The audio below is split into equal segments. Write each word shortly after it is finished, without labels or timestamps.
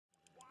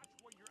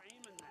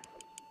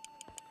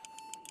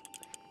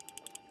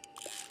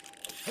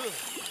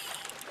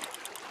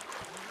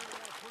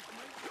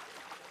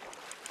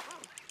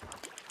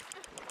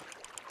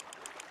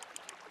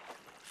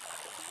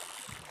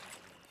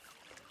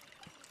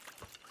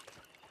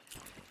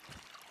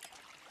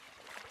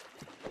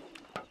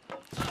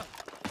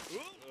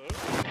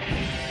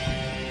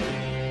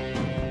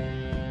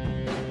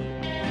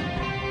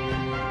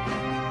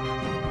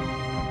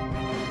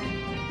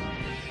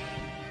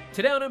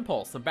Today on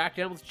Impulse, I'm back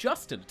down with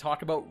Justin to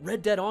talk about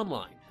Red Dead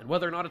Online and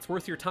whether or not it's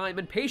worth your time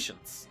and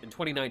patience in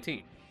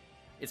 2019.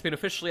 It's been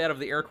officially out of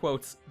the air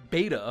quotes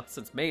beta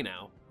since May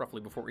now,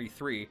 roughly before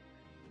E3.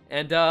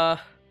 And I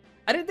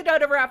didn't think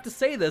I'd ever have to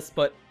say this,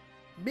 but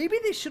maybe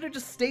they should have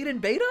just stayed in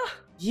beta?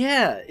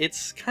 Yeah,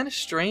 it's kind of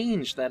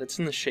strange that it's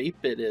in the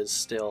shape it is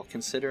still,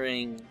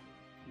 considering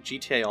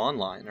GTA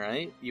Online,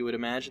 right? You would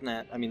imagine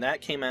that, I mean,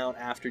 that came out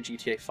after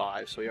GTA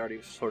 5, so we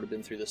already sort of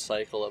been through this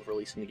cycle of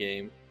releasing the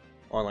game.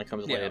 Online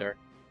comes later.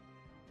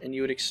 And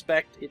you would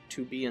expect it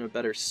to be in a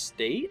better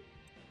state,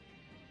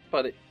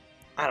 but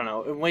I don't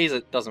know, in ways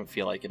it doesn't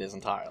feel like it is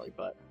entirely,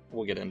 but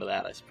we'll get into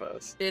that, I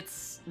suppose.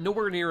 It's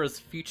nowhere near as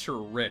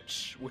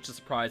feature-rich, which is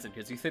surprising,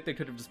 because you think they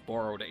could have just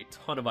borrowed a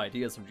ton of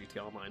ideas from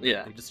GTA Online.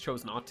 Yeah. They just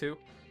chose not to.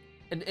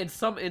 And in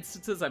some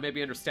instances, I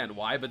maybe understand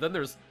why, but then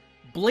there's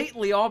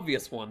blatantly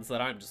obvious ones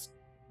that I'm just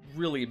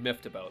really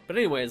miffed about. But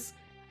anyways,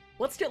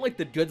 let's get, like,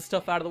 the good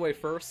stuff out of the way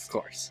first. Of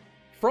course.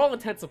 For all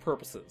intents and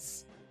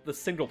purposes, the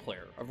single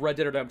player of Red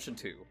Dead Redemption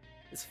 2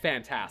 is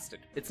fantastic.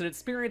 It's an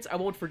experience I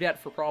won't forget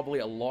for probably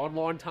a long,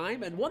 long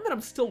time, and one that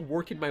I'm still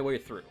working my way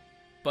through.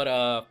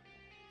 But,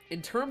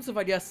 in terms of,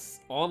 I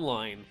guess,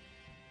 online,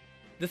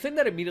 the thing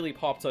that immediately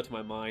pops out to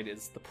my mind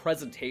is the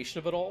presentation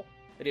of it all.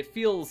 And it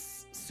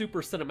feels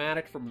super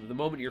cinematic from the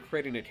moment you're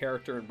creating a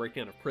character and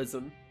breaking out of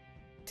prison,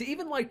 to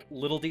even, like,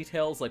 little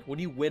details, like when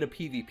you win a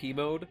PvP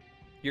mode,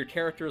 your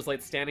character is,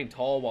 like, standing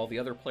tall while the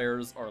other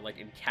players are, like,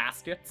 in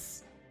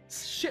caskets.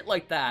 Shit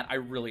like that, I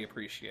really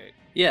appreciate.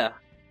 Yeah.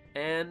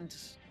 And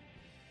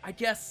I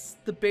guess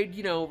the big,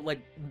 you know, like,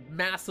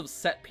 massive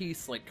set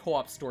piece, like,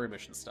 co-op story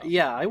mission stuff.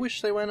 Yeah, I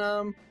wish they went,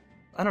 I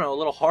don't know, a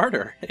little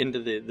harder into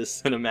the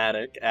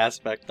cinematic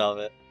aspect of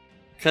it.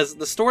 Because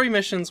the story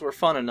missions were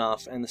fun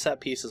enough, and the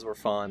set pieces were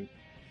fun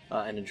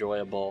and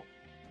enjoyable.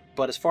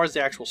 But as far as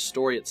the actual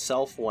story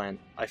itself went,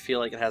 I feel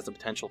like it has the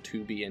potential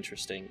to be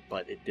interesting,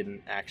 but it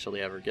didn't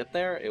actually ever get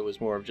there. It was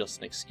more of just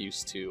an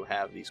excuse to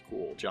have these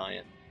cool,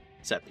 giant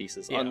set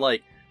pieces,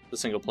 unlike the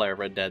single player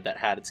Red Dead that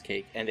had its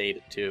cake and ate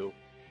it too,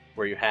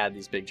 where you had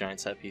these big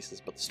giant set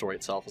pieces, but the story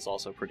itself is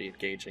also pretty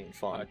engaging and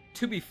fun.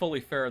 To be fully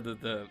fair,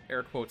 the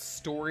air quotes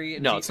story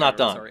in it's not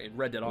done. Sorry, in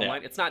Red Dead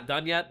Online, it's not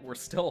done yet. We're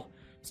still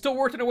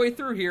working our way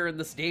through here in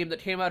this game that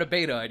came out of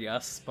beta, I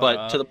guess.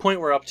 But to the point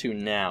we're up to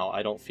now,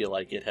 I don't feel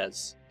like it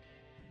has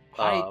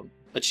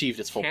achieved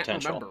its full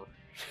potential. Remember.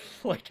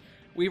 Like,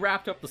 we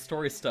wrapped up the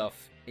story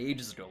stuff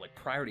ages ago, like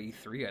prior to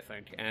E3, I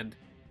think, and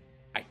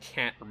I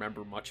can't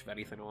remember much of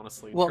anything,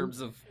 honestly, in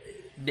terms of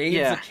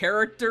names of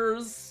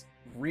characters,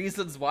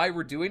 reasons why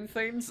we're doing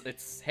things.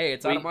 It's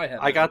out of my head.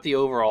 I got the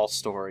overall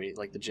story,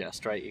 like the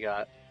gist, right? You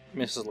got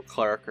Mrs.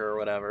 Leclerc or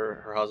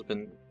whatever, her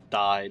husband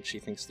died, she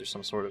thinks there's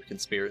some sort of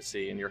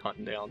conspiracy, and you're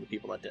hunting down the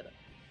people that did it.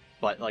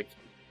 But, like,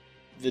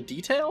 the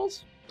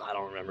details? I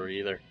don't remember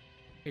either.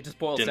 It just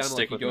boils down to,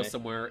 like, you go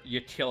somewhere, you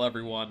kill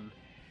everyone,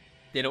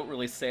 they don't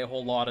really say a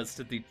whole lot as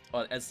to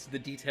the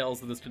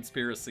details of this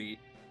conspiracy.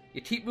 You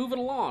keep moving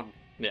along.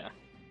 Yeah.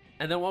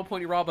 And then at one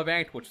point you rob a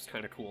bank, which was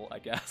kind of cool, I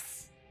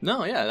guess.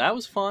 No, yeah, that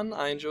was fun.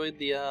 I enjoyed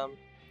the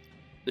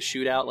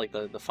shootout, like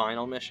the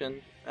final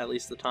mission, at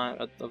least the time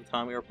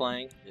we were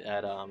playing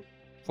at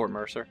Fort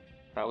Mercer.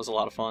 That was a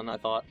lot of fun, I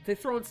thought. They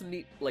throw in some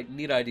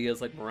neat ideas,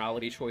 like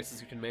morality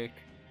choices you can make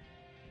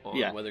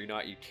on whether or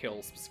not you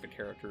kill specific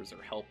characters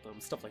or help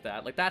them, stuff like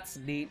that. Like, that's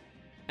neat.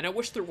 And I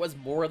wish there was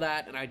more of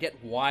that, and I get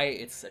why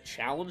it's a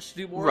challenge to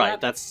do more of that.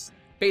 Right, that's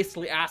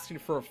basically asking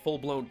for a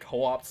full-blown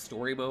co-op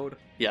story mode.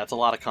 Yeah, it's a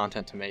lot of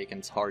content to make, and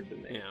it's hard to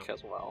make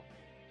as well.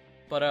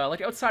 But,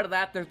 like, outside of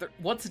that, they're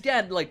once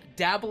again, like,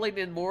 dabbling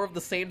in more of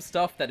the same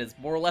stuff that is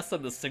more or less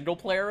in the single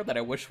player that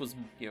I wish was,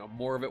 you know,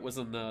 more of it was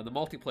in the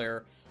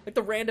multiplayer. Like,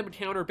 the random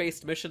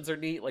encounter-based missions are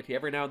neat. Like,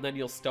 every now and then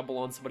you'll stumble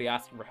on somebody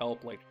asking for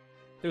help. Like,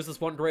 there's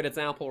this one great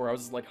example where I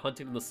was, like,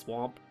 hunting in the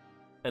swamp,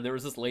 and there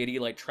was this lady,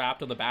 like,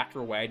 trapped in the back of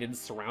her wagon,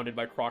 surrounded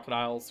by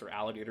crocodiles or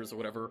alligators or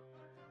whatever.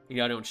 You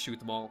gotta go and shoot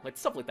them all. Like,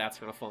 stuff like that's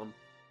kind of fun.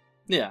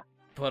 Yeah.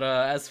 But,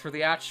 as for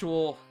the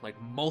actual, like,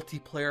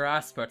 multiplayer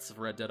aspects of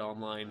Red Dead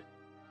Online,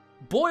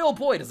 boy oh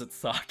boy does it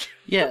suck.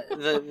 Yeah,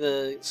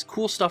 the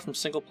cool stuff from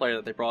single player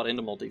that they brought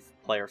into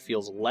multiplayer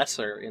feels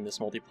lesser in this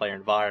multiplayer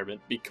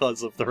environment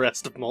because of the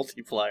rest of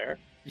multiplayer.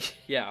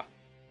 Yeah.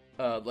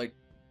 Like,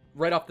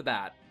 right off the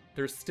bat,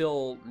 there's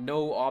still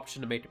no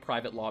option to make a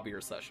private lobby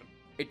or session.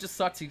 It just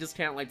sucks, you just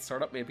can't, like,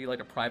 start up maybe, like,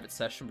 a private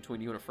session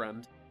between you and a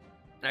friend.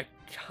 And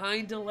I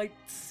kinda, like,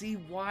 see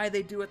why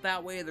they do it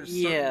that way. There's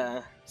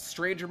some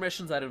stranger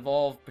missions that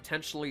involve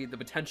the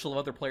potential of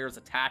other players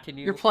attacking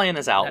you. You're playing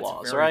as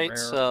outlaws, right? Rare.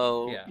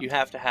 So you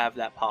have to have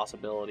that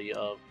possibility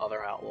of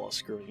other outlaws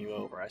screwing you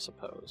over, I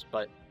suppose.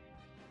 But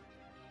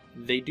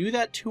they do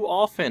that too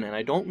often, and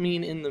I don't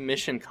mean in the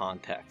mission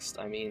context.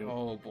 I mean,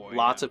 Oh boy,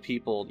 lots yeah. of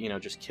people,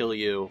 just kill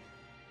you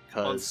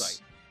On because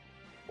site.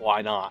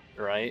 why not,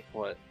 right?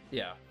 What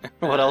Yeah.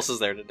 what else is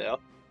there to do?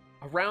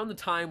 Around the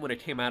time when it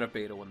came out of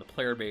beta, when the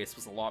player base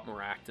was a lot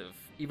more active,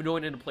 even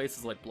going into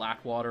places like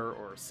Blackwater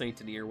or Saint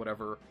Denis or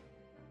whatever,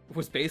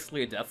 was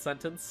basically a death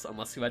sentence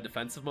unless you had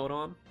defensive mode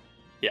on.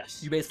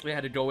 Yes. You basically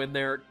had to go in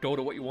there, go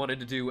to what you wanted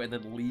to do, and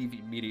then leave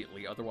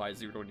immediately.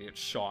 Otherwise, you were going to get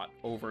shot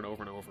over and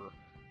over and over,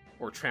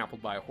 or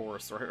trampled by a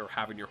horse, or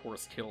having your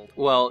horse killed.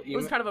 Well, It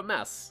was kind of a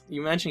mess.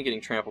 you mentioned getting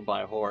trampled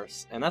by a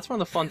horse, and that's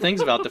one of the fun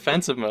things about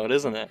defensive mode,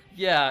 isn't it?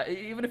 Yeah,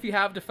 even if you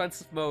have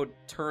defensive mode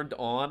turned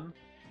on,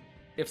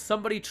 if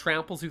somebody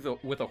tramples you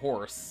with a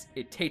horse,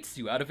 it takes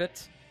you out of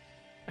it.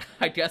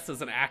 I guess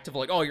as an act of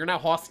like, oh, you're now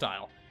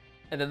hostile.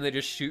 And then they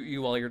just shoot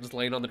you while you're just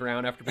laying on the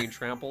ground after being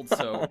trampled,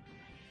 so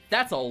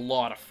that's a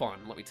lot of fun,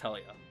 let me tell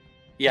you.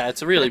 Yeah,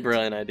 it's a really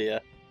brilliant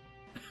idea.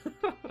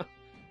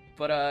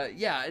 But,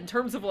 yeah, in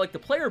terms of, like, the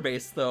player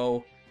base,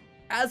 though,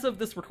 as of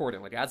this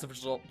recording, like, as of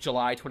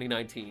July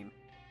 2019,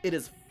 it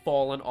has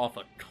fallen off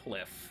a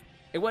cliff.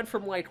 It went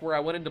from, like, where I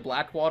went into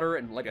Blackwater,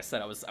 and like I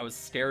said, I was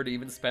scared to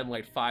even spend,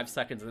 like, 5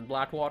 seconds in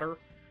Blackwater,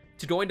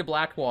 to going to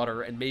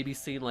Blackwater and maybe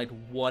seeing, like,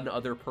 one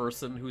other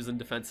person who's in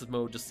defensive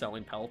mode just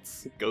selling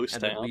pelts. Ghost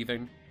and then town.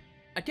 leaving.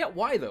 I get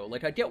why, though.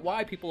 Like, I get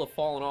why people have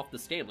fallen off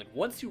this game. Like,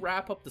 once you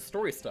wrap up the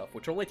story stuff,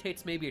 which only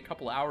takes maybe a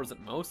couple hours at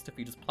most if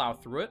you just plow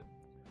through it,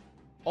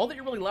 all that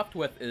you're really left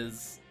with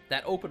is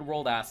that open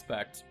world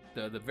aspect,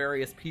 the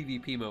various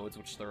PvP modes,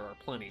 which there are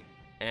plenty,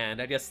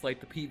 and I guess, like,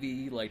 the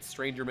PvE, like,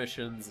 stranger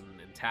missions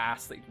and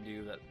tasks that you can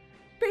do that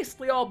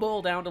basically all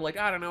boil down to, like,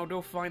 I don't know,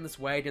 go find this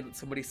wagon that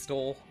somebody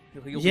stole.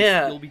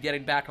 You'll be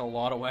getting back a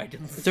lot of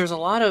wagons. There's a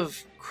lot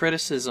of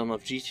criticism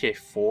of GTA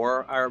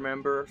 4, I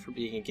remember, for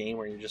being a game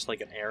where you're just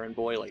like an errand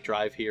boy, like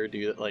drive here,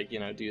 do that, like,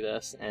 do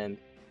this, and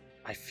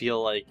I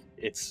feel like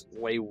it's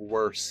way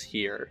worse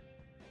here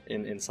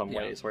in some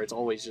ways, where it's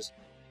always just,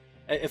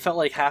 it felt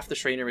like half the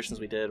stranger missions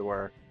we did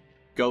were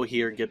go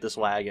here, get this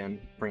wagon,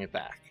 bring it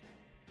back.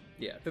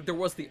 Yeah, there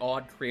was the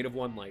odd creative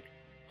one, like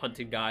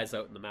hunting guys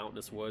out in the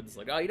mountainous woods,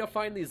 like, oh,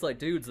 find these like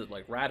dudes that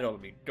like ratted on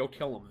me, go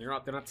kill them. They're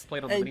not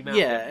displayed on the mini map.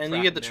 Yeah, and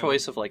you get the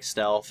choice of like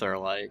stealth or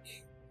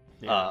like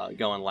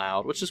going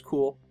loud, which is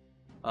cool.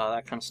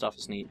 That kind of stuff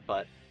is neat,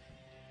 but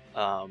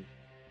I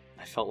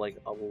felt like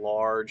a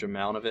large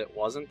amount of it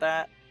wasn't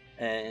that,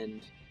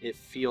 and it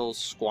feels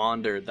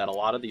squandered that a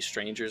lot of these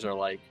strangers are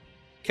like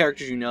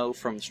characters you know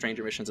from the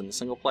stranger missions in the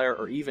single player,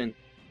 or even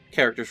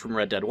characters from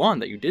Red Dead 1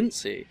 that you didn't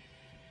see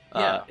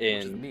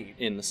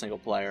in the single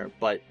player,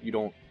 but you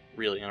don't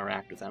really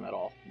interact with them at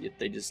all.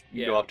 They just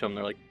you go up to them,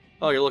 they're like,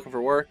 oh, you're looking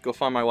for work? Go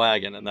find my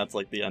wagon, and that's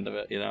like the end of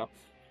it,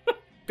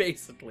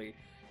 Basically.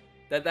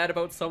 That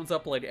about sums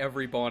up like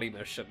every body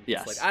mission.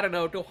 Yes. It's like, I don't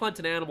know, go hunt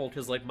an animal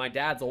because like my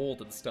dad's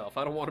old and stuff.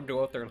 I don't want him to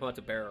go out there and hunt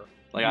a bear.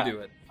 Like, you do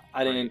it.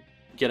 I didn't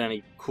get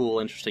any cool,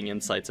 interesting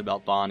insights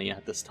about Bonnie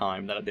at this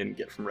time that I didn't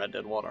get from Red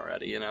Dead 1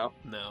 already, No,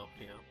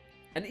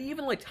 And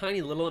even like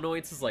tiny little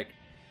annoyances like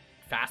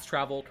fast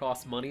travel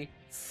costs money,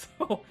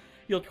 so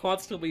you'll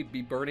constantly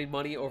be burning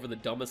money over the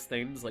dumbest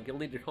things. Like, you'll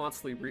need to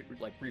constantly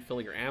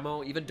refill your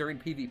ammo, even during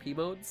PvP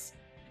modes.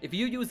 If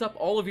you use up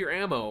all of your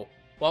ammo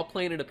while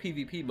playing in a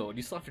PvP mode,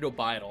 you still have to go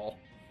buy it all.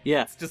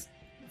 Yeah. It's just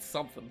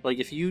something. Like,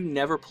 if you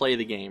never play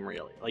the game,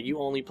 really, like, you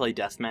only play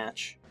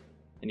Deathmatch,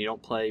 and you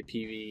don't play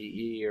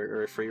PvE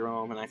or free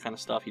roam and that kind of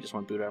stuff, you just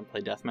want to boot up and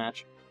play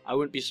Deathmatch, I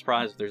wouldn't be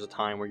surprised if there's a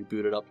time where you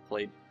boot it up and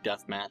play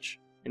Deathmatch,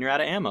 and you're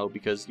out of ammo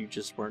because you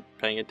just weren't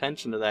paying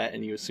attention to that,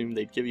 and you assumed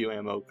they'd give you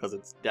ammo because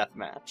it's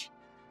Deathmatch.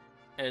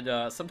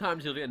 And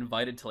sometimes you'll get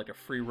invited to like a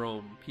free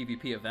roam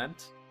PvP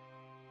event,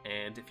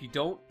 and if you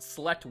don't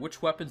select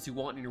which weapons you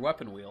want in your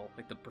weapon wheel,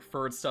 like the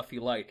preferred stuff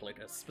you like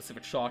a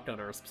specific shotgun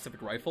or a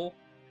specific rifle,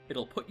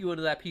 it'll put you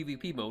into that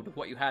PvP mode with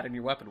what you had in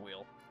your weapon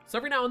wheel. So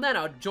every now and then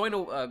I'd join a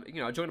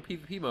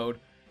PvP mode,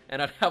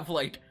 and I'd have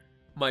like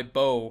my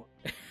bow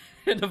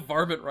and a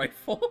varmint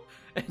rifle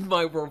and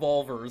my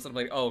revolvers, and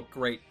I'm like, oh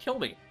great, kill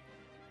me.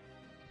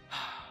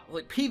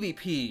 Like,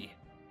 PvP,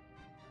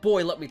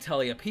 boy, let me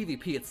tell you,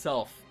 PvP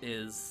itself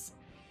is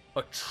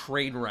a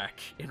train wreck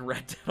in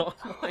Red Dead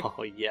Online.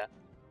 Oh, yeah.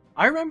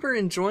 I remember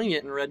enjoying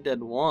it in Red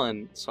Dead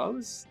 1, so I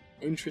was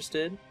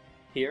interested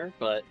here,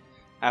 but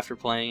after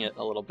playing it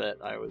a little bit,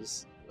 I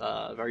was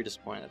very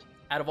disappointed.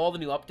 Out of all the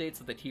new updates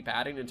that they keep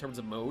adding in terms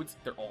of modes,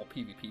 they're all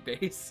PvP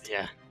based.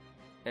 Yeah.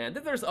 And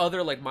then there's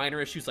other like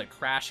minor issues like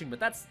crashing, but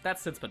that's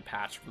since been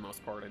patched for the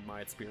most part in my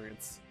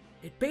experience.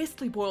 It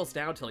basically boils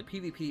down to like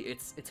PvP,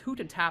 it's hoot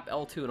and tap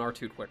L2 and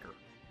R2 quicker.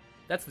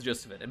 That's the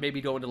gist of it, and maybe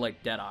go into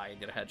like Deadeye and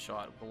get a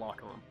headshot with a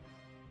lock on.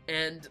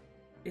 And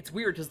it's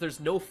weird because there's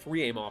no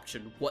free aim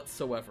option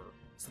whatsoever.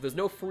 So there's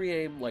no free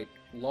aim like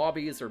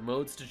lobbies or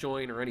modes to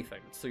join or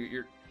anything. So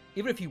you're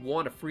even if you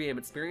want a free aim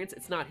experience,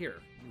 it's not here.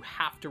 You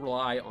have to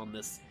rely on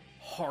this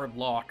hard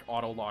lock,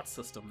 auto lock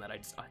system that I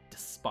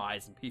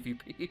despise in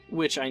PvP.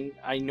 Which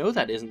I know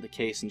that isn't the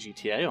case in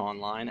GTA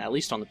Online, at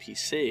least on the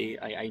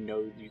PC. I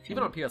know you can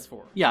Even on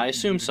PS4. Yeah, I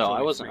assume so. I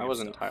enjoy wasn't free aim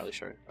stuff. entirely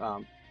sure.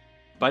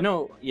 But I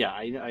know, yeah,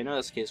 I know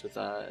that's the case with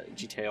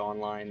GTA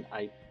Online.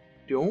 I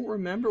don't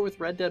remember with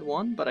Red Dead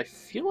 1, but I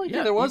feel like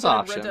there was even in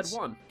options. Red Dead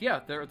 1. Yeah,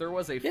 there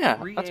was a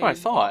free that's what I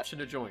thought. option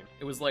to join.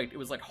 It was like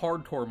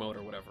hardcore mode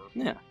or whatever.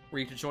 Yeah. Where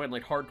you could join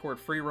like hardcore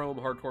free roam,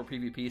 hardcore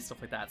PvP, stuff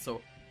like that.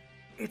 So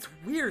it's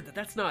weird that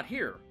that's not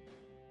here.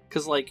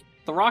 Because like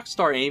the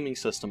Rockstar aiming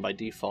system by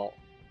default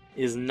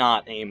is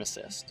not aim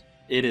assist.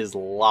 It is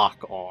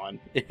lock on.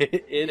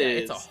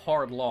 It's a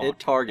hard lock. It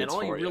targets.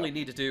 And all you really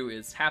need to do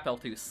is tap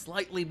L2,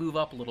 slightly move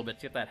up a little bit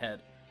to get that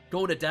head.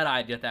 Go into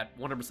Deadeye to get that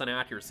 100%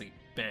 accuracy.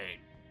 Bang.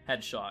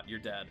 Headshot. You're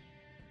dead.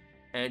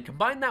 And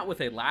combine that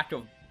with a lack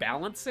of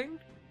balancing,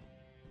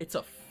 it's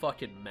a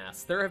fucking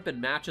mess. There have been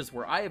matches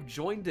where I have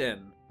joined in,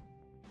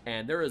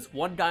 and there is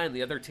one guy on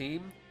the other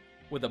team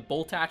with a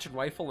bolt-action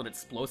rifle and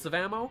explosive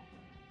ammo.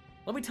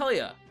 Let me tell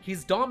you,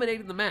 he's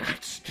dominating the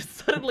match, because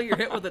suddenly you're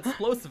hit with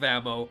explosive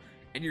ammo,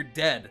 and you're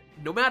dead,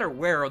 no matter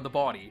where on the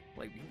body.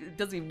 Like, it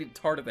doesn't even need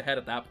to target the head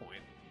at that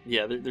point.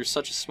 Yeah, there's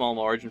such a small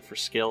margin for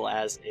skill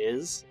as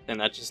is,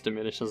 and that just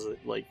diminishes it,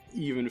 like,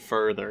 even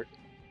further.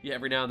 Yeah,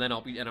 every now and then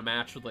I'll be in a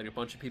match with, like, a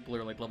bunch of people who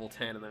are, like, level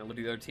 10, and then I look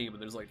at the other team,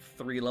 and there's, like,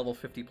 3 level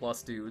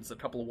 50-plus dudes, a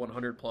couple of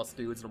 100-plus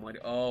dudes, and I'm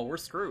like, oh, we're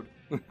screwed.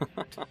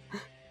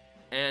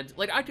 And,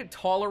 like, I could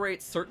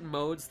tolerate certain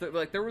modes.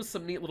 Like, there was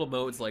some neat little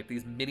modes, like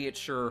these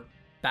miniature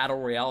battle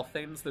royale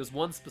things. There's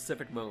one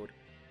specific mode.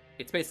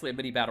 It's basically a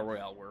mini battle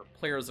royale where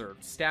players are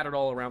scattered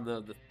all around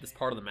this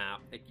part of the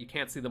map. You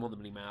can't see them on the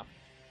mini-map.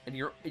 And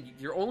your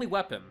only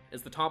weapon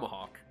is the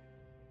tomahawk.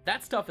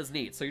 That stuff is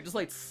neat, so you're just,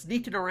 like,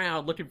 sneaking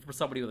around looking for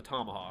somebody with a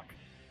tomahawk.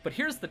 But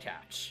here's the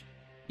catch.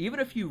 Even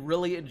if you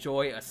really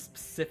enjoy a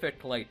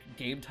specific, like,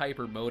 game type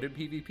or mode in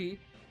PvP,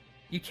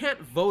 you can't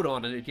vote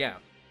on it again.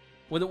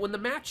 When the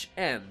match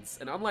ends,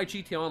 and unlike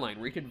GTA Online,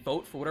 where you can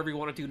vote for whatever you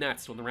want to do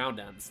next when the round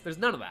ends, there's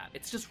none of that.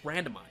 It's just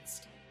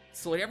randomized.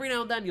 So, like, every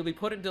now and then you'll be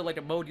put into, like,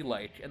 a mode you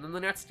like, and then the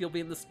next you'll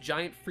be in this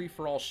giant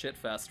free-for-all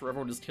shitfest where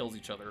everyone just kills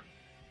each other.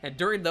 And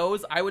during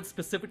those, I would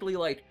specifically,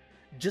 like,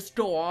 just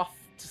go off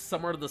to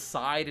somewhere to the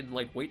side and,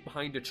 like, wait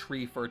behind a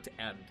tree for it to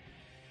end,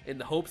 in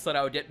the hopes that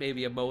I would get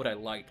maybe a mode I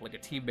liked, like a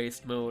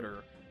team-based mode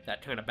or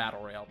that kind of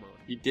battle royale mode.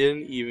 You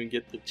didn't even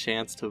get the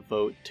chance to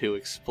vote to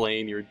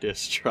explain your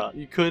distrust.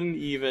 You couldn't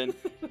even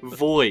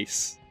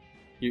voice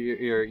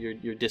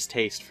your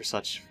distaste for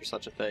such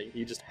a thing.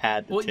 You just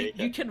had to take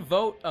it. You can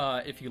vote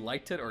if you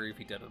liked it or if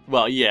you didn't.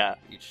 Well, yeah,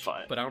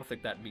 fine. But I don't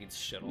think that means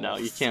shit. No,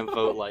 you can't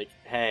vote like,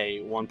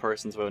 hey, one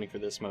person's voting for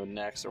this mode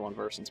next, or one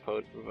person's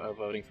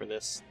voting for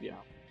this. Yeah,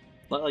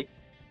 like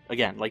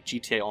again, like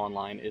GTA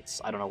Online,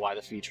 I don't know why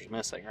the feature's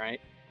missing,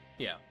 right?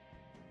 Yeah.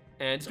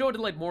 And to go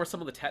into, like, more some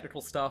of the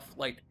technical stuff,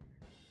 like,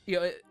 you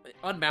know,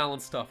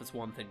 unbalanced stuff is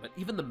one thing, but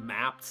even the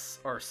maps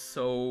are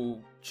so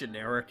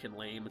generic and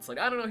lame. It's like,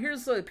 I don't know,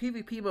 here's a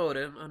PvP mode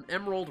on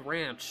Emerald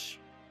Ranch,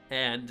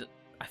 and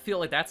I feel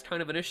like that's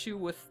kind of an issue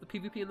with the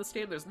PvP in this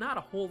game. There's not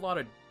a whole lot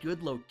of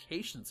good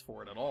locations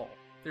for it at all.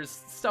 There's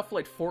stuff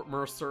like Fort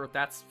Mercer,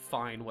 that's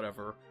fine,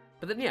 whatever.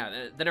 But then,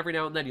 yeah, then every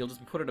now and then you'll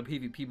just be put in a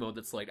PvP mode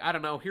that's like, I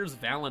don't know, here's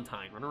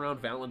Valentine. Run around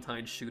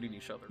Valentine shooting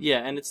each other. Yeah,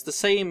 and it's the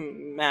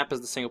same map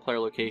as the single-player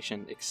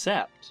location,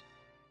 except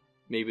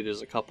maybe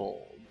there's a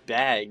couple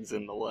bags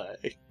in the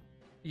way.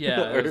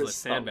 Yeah, there's like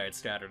sandbags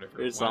scattered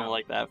everywhere. Or something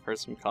like that for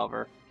some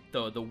cover.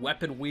 The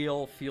weapon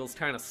wheel feels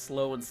kind of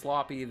slow and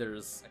sloppy.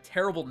 There's a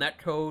terrible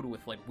netcode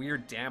with, like,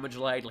 weird damage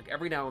lag. Like,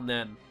 every now and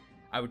then,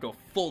 I would go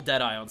full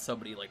Deadeye on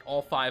somebody, like,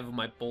 all 5 of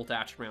my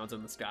bolt-action rounds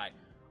in this guy.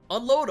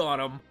 Unload on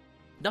him!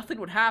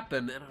 Nothing would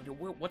happen, and I'd go,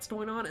 what's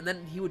going on? And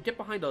then he would get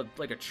behind a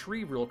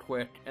tree real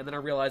quick, and then I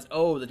realized,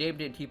 oh, the game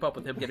didn't keep up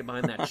with him getting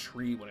behind that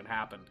tree when it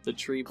happened. The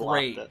tree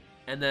blocked it.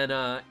 And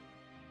then,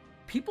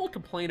 people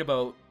complain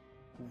about,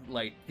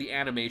 like, the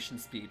animation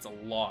speeds a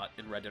lot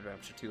in Red Dead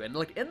Redemption 2, and,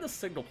 like, in the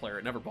single player,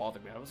 it never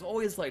bothered me. I was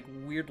always, like,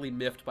 weirdly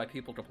miffed by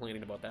people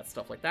complaining about that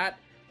stuff. Like, that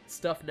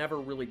stuff never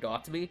really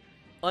got to me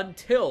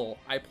until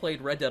I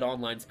played Red Dead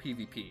Online's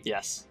PvP.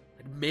 Yes.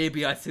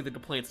 Maybe I see the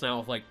complaints now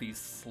of, like, these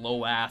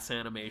slow-ass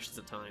animations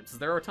at times.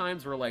 There are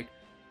times where, like,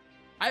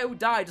 I would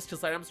die just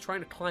because I'm just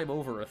trying to climb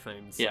over a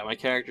thing. So. Yeah, my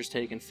character's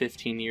taken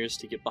 15 years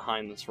to get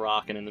behind this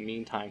rock, and in the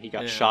meantime, he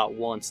got shot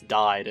once,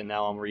 died, and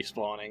now I'm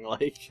respawning,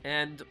 like...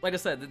 And, like I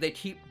said, they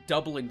keep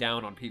doubling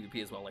down on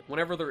PvP as well. Like,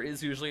 whenever there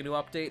is usually a new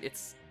update,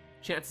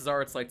 chances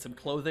are it's, like, some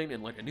clothing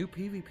and, like, a new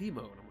PvP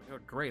mode. I'm like, oh,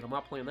 great, I'm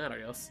not playing that, I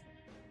guess.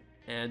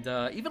 And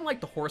even, like,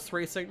 the horse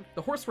racing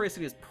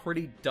is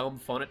pretty dumb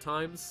fun at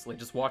times. Like,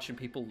 just watching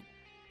people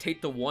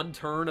take the one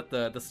turn at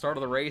the start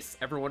of the race,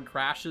 everyone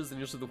crashes, and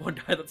usually the one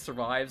guy that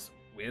survives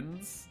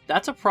wins.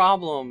 That's a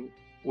problem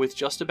with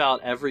just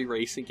about every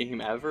racing game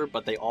ever,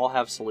 but they all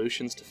have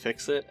solutions to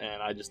fix it,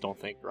 and I just don't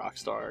think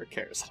Rockstar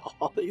cares at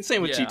all.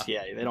 Same with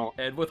GTA. They don't.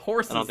 And with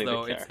horses,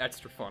 though, it's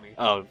extra funny.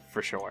 Oh,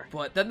 for sure.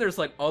 But then there's,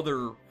 like,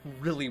 other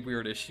really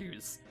weird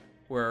issues,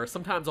 where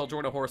sometimes I'll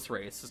join a horse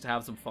race just to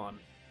have some fun.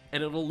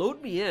 And it'll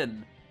load me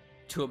in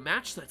to a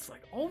match that's,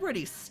 like,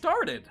 already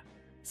started.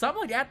 So I'm,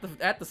 like,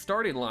 at the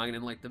starting line,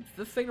 and, like,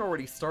 the thing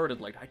already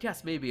started, like, I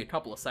guess maybe a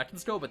couple of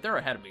seconds ago, but they're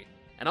ahead of me.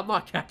 and I'm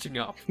not catching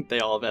up. They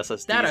all have That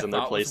SSDs I in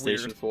their thought was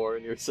PlayStation weird. 4,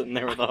 and you're sitting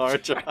there with a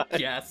hard drive.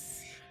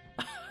 Yes.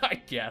 I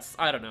guess.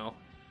 I don't know.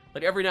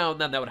 Like, every now and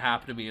then that would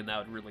happen to me, and that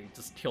would really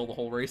just kill the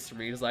whole race for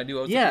me, because I knew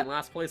I was Yeah. in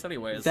last place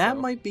anyways. That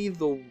so. might be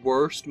the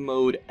worst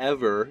mode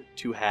ever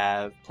to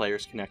have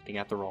players connecting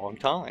at the wrong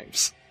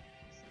times.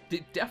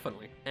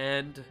 Definitely.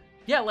 And,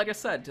 yeah, like I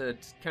said, to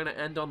kind of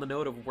end on the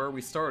note of where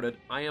we started,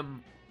 I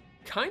am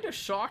kind of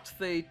shocked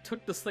they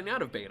took this thing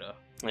out of beta.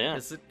 Yeah.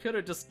 Because it could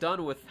have just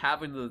done with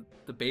having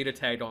the beta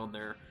tag on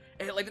there.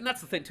 And, like, and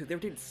that's the thing, too. They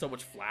were getting so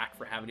much flack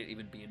for having it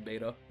even be in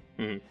beta.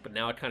 Mhm. But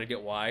now I kind of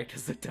get why,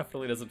 because it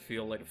definitely doesn't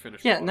feel like a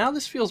finished Yeah, product. now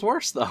this feels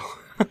worse, though.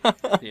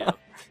 Yeah.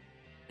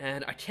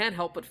 And I can't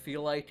help but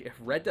feel like if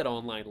Red Dead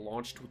Online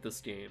launched with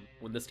this game,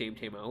 when this game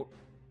came out,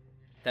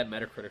 that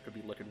Metacritic would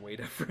be looking way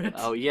different.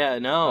 Oh, yeah,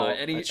 no,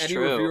 any that's any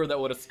true. reviewer that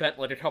would have spent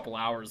like a couple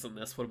hours in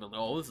this would have been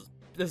like, oh,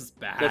 this is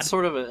bad. That's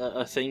sort of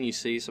a thing you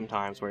see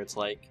sometimes where it's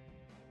like,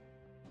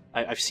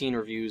 I've seen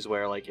reviews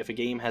where, like, if a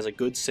game has a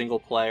good single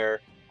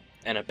player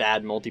and a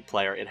bad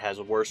multiplayer, it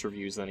has worse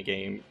reviews than a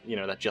game,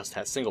 that just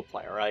has single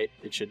player, right?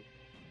 It should.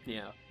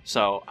 Yeah.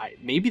 So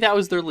maybe that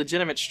was their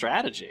legitimate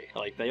strategy.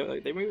 Like they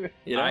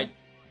I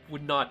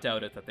would not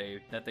doubt it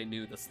that they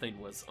knew this thing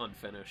was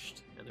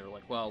unfinished, and they were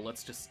like, well,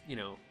 let's just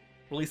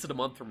release it a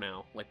month from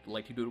now, like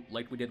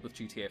we did with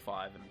GTA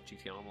 5 and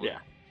GTA Online. Yeah.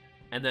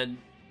 And then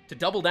to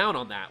double down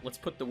on that, let's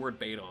put the word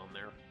beta on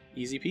there.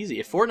 Easy peasy.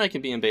 If Fortnite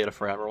can be in beta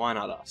forever, why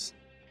not us?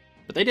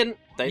 But they didn't.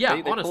 They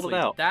honestly, pulled it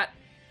out.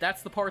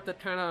 That's the part that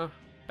kind of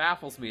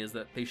baffles me, is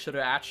that they should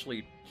have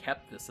actually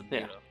kept this in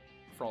beta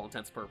for all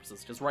intents and purposes,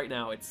 because right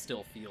now it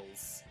still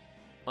feels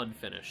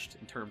unfinished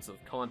in terms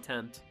of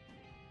content,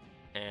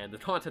 and the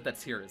content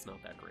that's here is not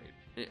that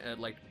great.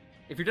 Like,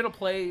 if you're gonna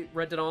play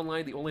Red Dead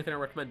Online, the only thing I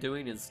recommend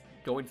doing is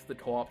going through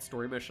the co-op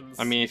story missions.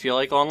 I mean, if you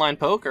like online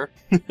poker,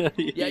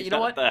 yeah, you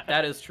know what?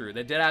 That is true.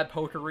 They did add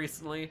poker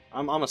recently.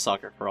 I'm a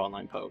sucker for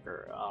online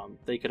poker.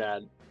 They could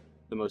add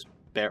the most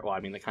bare. Well, I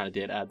mean, they kind of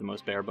did add the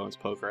most bare bones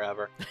poker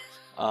ever,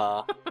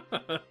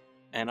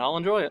 and I'll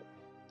enjoy it.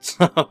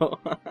 So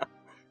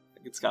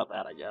it's got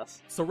that, I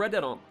guess. So Red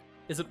Dead Online,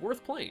 is it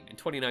worth playing in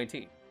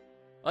 2019?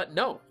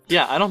 No.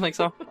 Yeah, I don't think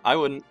so. I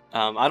wouldn't.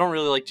 I don't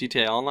really like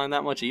GTA Online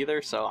that much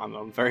either, so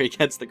I'm very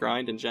against the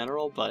grind in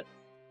general, but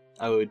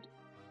I would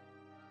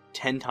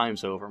 10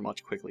 times over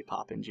much quickly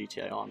pop in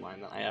GTA Online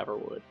than I ever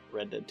would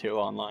Red Dead 2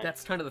 Online.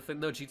 That's kind of the thing,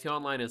 though. GTA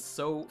Online is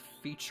so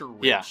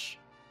feature-rich. Yeah.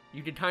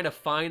 You can kind of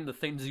find the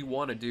things you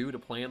want to do to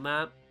play in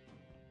that.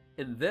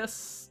 In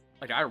this,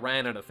 like, I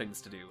ran out of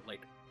things to do. Like,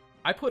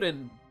 I put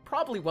in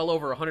probably well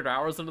over 100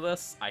 hours into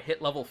this. I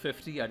hit level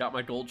 50. I got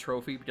my gold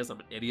trophy because I'm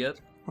an idiot.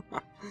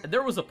 And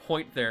there was a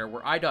point there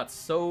where I got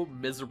so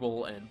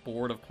miserable and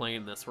bored of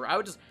playing this, where I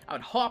would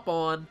hop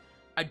on,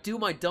 I'd do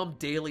my dumb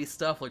daily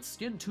stuff, like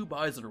skin 2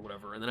 bison or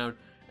whatever, and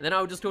then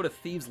I would just go to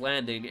Thieves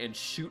Landing and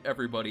shoot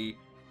everybody,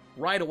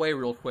 ride away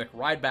real quick,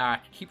 ride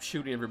back, keep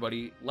shooting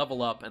everybody,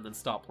 level up, and then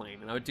stop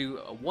playing. And I would do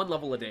 1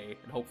 level a day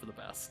and hope for the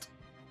best.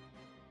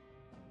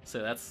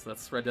 So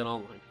that's Red Dead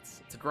Online.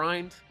 It's a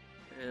grind,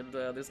 and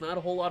there's not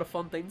a whole lot of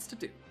fun things to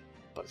do.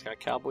 But it's got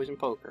cowboys and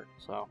poker,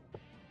 so